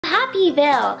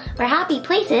HAPPYVILLE, where happy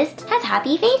places has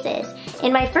happy faces.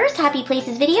 In my first Happy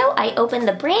Places video, I opened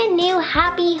the brand new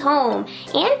Happy Home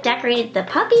and decorated the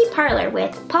puppy parlor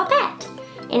with Pawpette.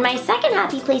 In my second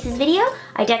Happy Places video,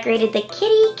 I decorated the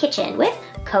kitty kitchen with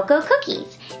cocoa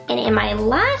cookies. And in my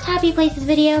last Happy Places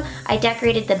video, I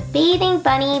decorated the bathing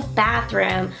bunny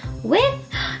bathroom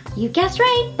with, you guessed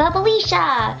right,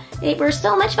 Bubbleisha. They were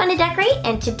so much fun to decorate,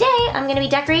 and today I'm gonna be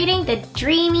decorating the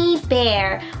Dreamy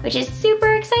Bear, which is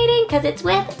super exciting because it's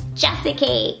with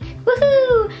Jessiecake.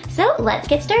 Woohoo! So let's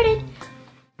get started.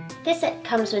 This set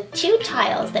comes with 2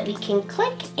 tiles that we can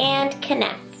click and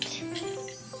connect.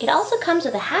 It also comes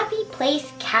with a Happy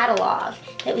Place catalog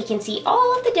that we can see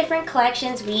all of the different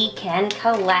collections we can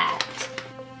collect.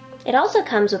 It also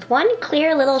comes with 1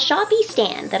 clear little Shoppy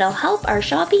stand that'll help our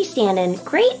Shoppy stand in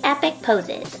great epic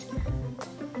poses.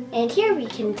 And here we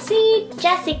can see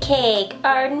Jessiecake,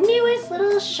 our newest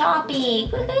little Shoppy.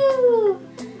 Woohoo!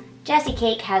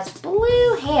 Jessiecake has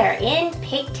blue hair in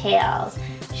pigtails.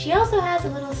 She also has a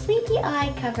little sleepy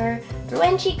eye cover for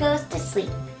when she goes to sleep.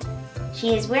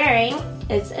 She is wearing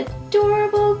this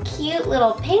adorable, cute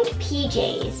little pink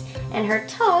PJs, and her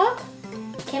top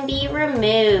can be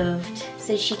removed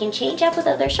so she can change up with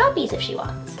other Shoppies if she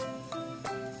wants.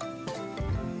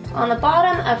 On the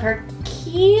bottom of her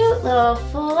cute little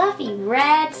fluffy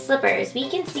red slippers, we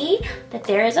can see that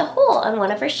there is a hole on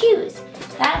one of her shoes.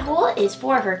 That hole is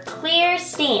for her clear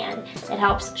stand that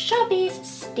helps Shoppies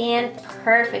stand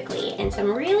perfectly in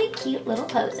some really cute little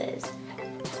poses.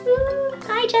 Ooh,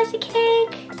 hi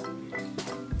Jessiecake!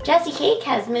 Jessiecake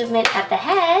has movement at the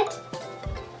head,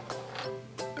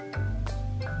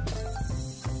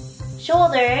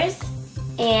 shoulders,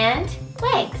 and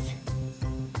legs.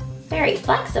 Very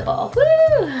flexible.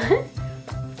 Woo!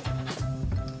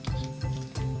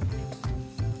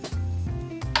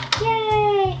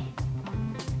 Yay!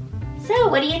 So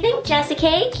what do you think,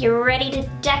 Jessiecake? You ready to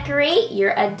decorate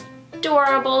your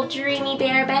adorable Dreamy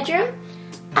Bear bedroom?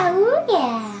 Oh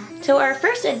yeah! So our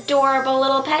first adorable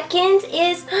little Petkins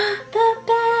is the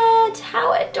bed.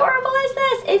 How adorable is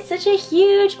this? It's such a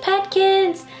huge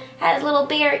Petkins. Has little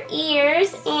bear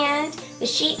ears and the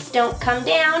sheets don't come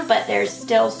down, but they're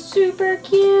still super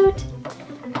cute.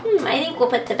 I think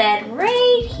we'll put the bed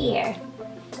right here.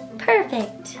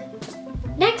 Perfect.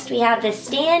 Next we have the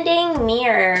standing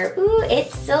mirror. Ooh,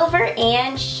 it's silver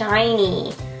and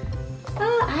shiny.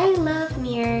 Oh, I love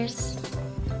mirrors.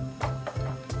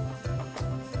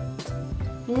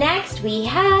 Next we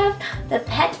have the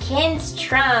Petkins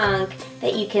trunk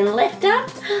that you can lift up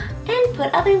and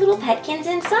put other little Petkins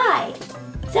inside.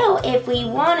 So if we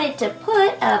wanted to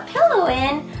put a pillow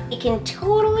in, we can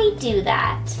totally do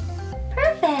that.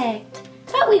 Perfect.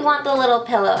 But we want the little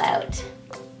pillow out.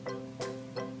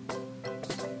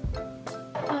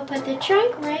 I'll put the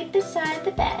trunk right beside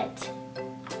the bed.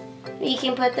 We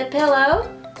can put the pillow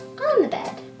on the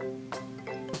bed.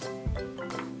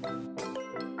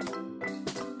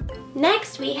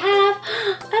 Next we have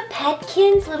a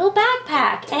Petkins little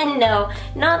backpack. And no,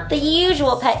 not the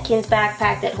usual Petkins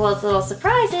backpack that holds little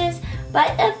surprises,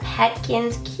 but a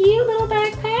Petkins cute little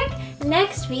backpack.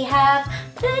 Next we have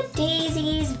the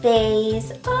daisies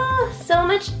vase. Oh, so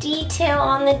much detail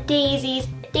on the daisies.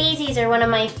 Daisies are one of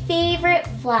my favorite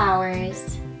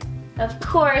flowers. Of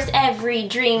course, every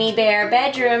Dreamy Bear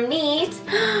bedroom needs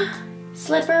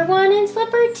slipper 1 and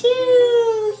slipper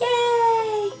 2.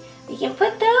 Yay! We can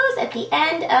put those at the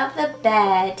end of the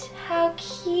bed. How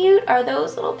cute are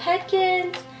those little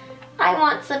Petkins? I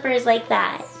want slippers like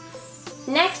that.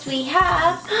 Next we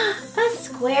have a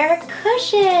square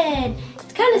cushion.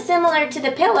 It's kind of similar to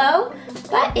the pillow,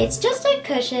 but it's just a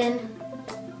cushion.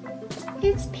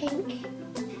 It's pink.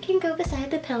 It can go beside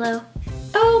the pillow.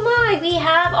 Oh my, we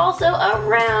have also a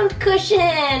round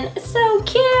cushion. So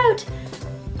cute.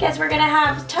 Guess we're gonna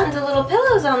have tons of little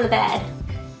pillows on the bed.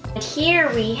 And here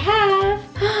we have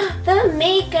the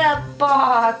makeup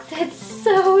box. It's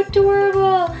so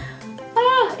adorable.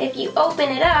 Oh, if you open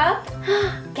it up,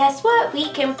 guess what? We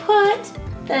can put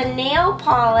the nail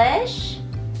polish,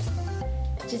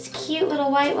 just cute little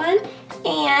white one,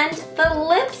 and the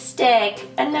lipstick,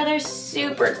 another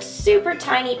super, super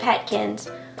tiny Petkins.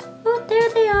 Oh, there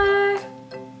they are.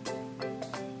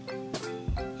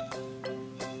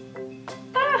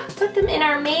 Put them in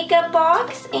our makeup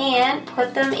box and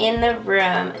put them in the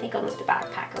room. I think I'll move the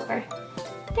backpack over.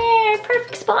 There,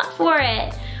 perfect spot for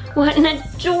it. What an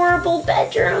adorable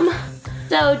bedroom.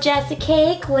 So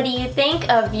Jessiecake, what do you think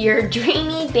of your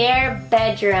Dreamy Bear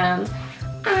bedroom?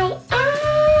 I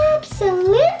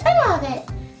absolutely love it.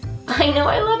 I know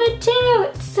I love it too.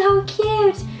 It's so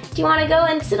cute. Do you want to go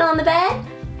and sit on the bed?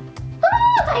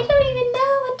 Oh, I don't even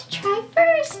know what to try try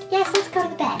first. Yes, let's go to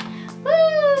the bed.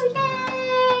 Woo,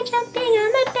 yay, jumping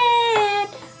on the bed.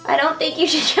 I don't think you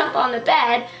should jump on the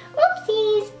bed.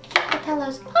 Oopsies, the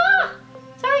pillows. Ah,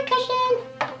 sorry, cushion.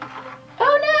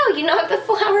 Oh no, you knocked the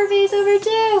flower vase over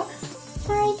too.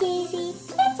 Sorry, Daisy,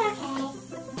 it's okay.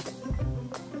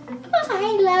 Oh,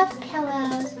 I love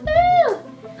pillows. Woo.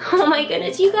 Oh my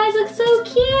goodness, you guys look so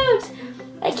cute.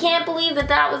 I can't believe that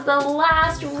that was the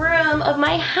last room of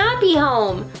my happy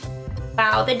home.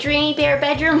 Wow, the Dreamy Bear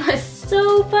bedroom was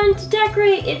so fun to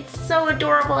decorate. It's so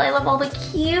adorable. I love all the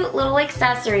cute little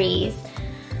accessories.